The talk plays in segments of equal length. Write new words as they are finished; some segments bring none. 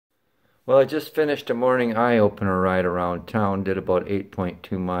Well, I just finished a morning eye-opener ride around town, did about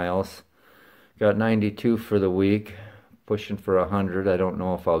 8.2 miles. Got 92 for the week, pushing for 100. I don't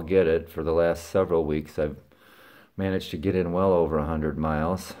know if I'll get it. For the last several weeks, I've managed to get in well over 100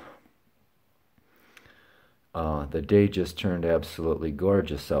 miles. The day just turned absolutely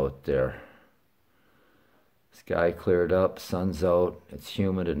gorgeous out there. Sky cleared up, sun's out, it's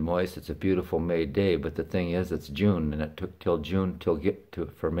humid and moist. It's a beautiful May day, but the thing is, it's June, and it took till June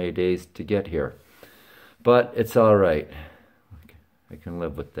for May days to get here. But it's all right. I can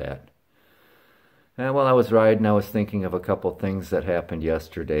live with that. And while I was riding, I was thinking of a couple things that happened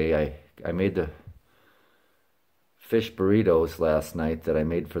yesterday. I made the fish burritos last night that I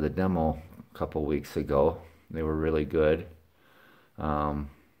made for the demo a couple weeks ago. They were really good.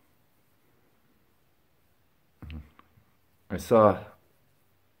 I saw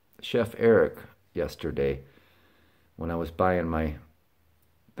Chef Eric yesterday when I was buying my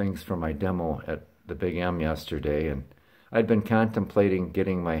things for my demo at the Big M yesterday, and I'd been contemplating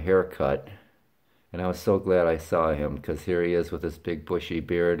getting my hair cut, and I was so glad I saw him, because here he is with his big bushy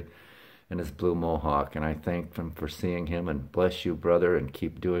beard and his blue mohawk, and I thanked him for seeing him, and bless you, brother, and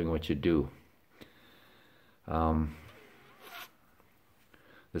keep doing what you do.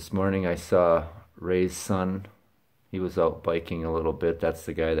 This morning I saw Ray's son. He was out biking a little bit. That's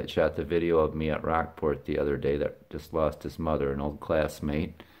the guy that shot the video of me at Rockport the other day that just lost his mother, an old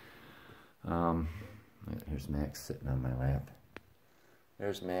classmate. Here's Max sitting on my lap.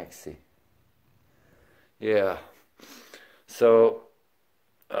 There's Maxie. Yeah. So,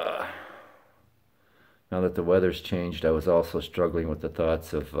 now that the weather's changed, I was also struggling with the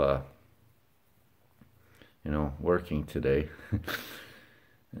thoughts of, working today.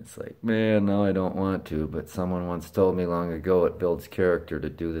 It's like, man, no, I don't want to, but someone once told me long ago it builds character to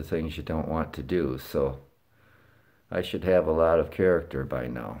do the things you don't want to do, so I should have a lot of character by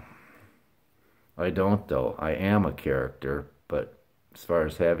now. I don't, though. I am a character, but as far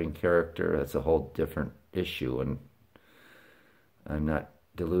as having character, that's a whole different issue, and I'm not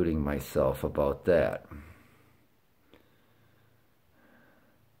deluding myself about that.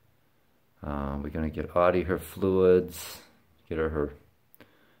 We're going to get Audie her fluids, get her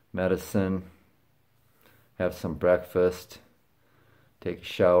medicine, have some breakfast, take a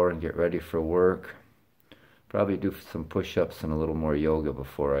shower and get ready for work. Probably do some push-ups and a little more yoga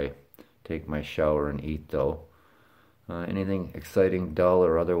before I take my shower and eat, though. Anything exciting, dull,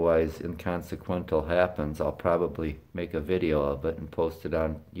 or otherwise inconsequential happens, I'll probably make a video of it and post it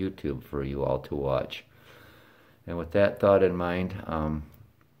on YouTube for you all to watch. And with that thought in mind, I'm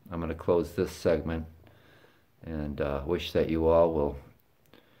going to close this segment and wish that you all will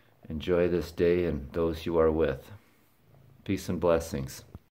enjoy this day and those you are with. Peace and blessings.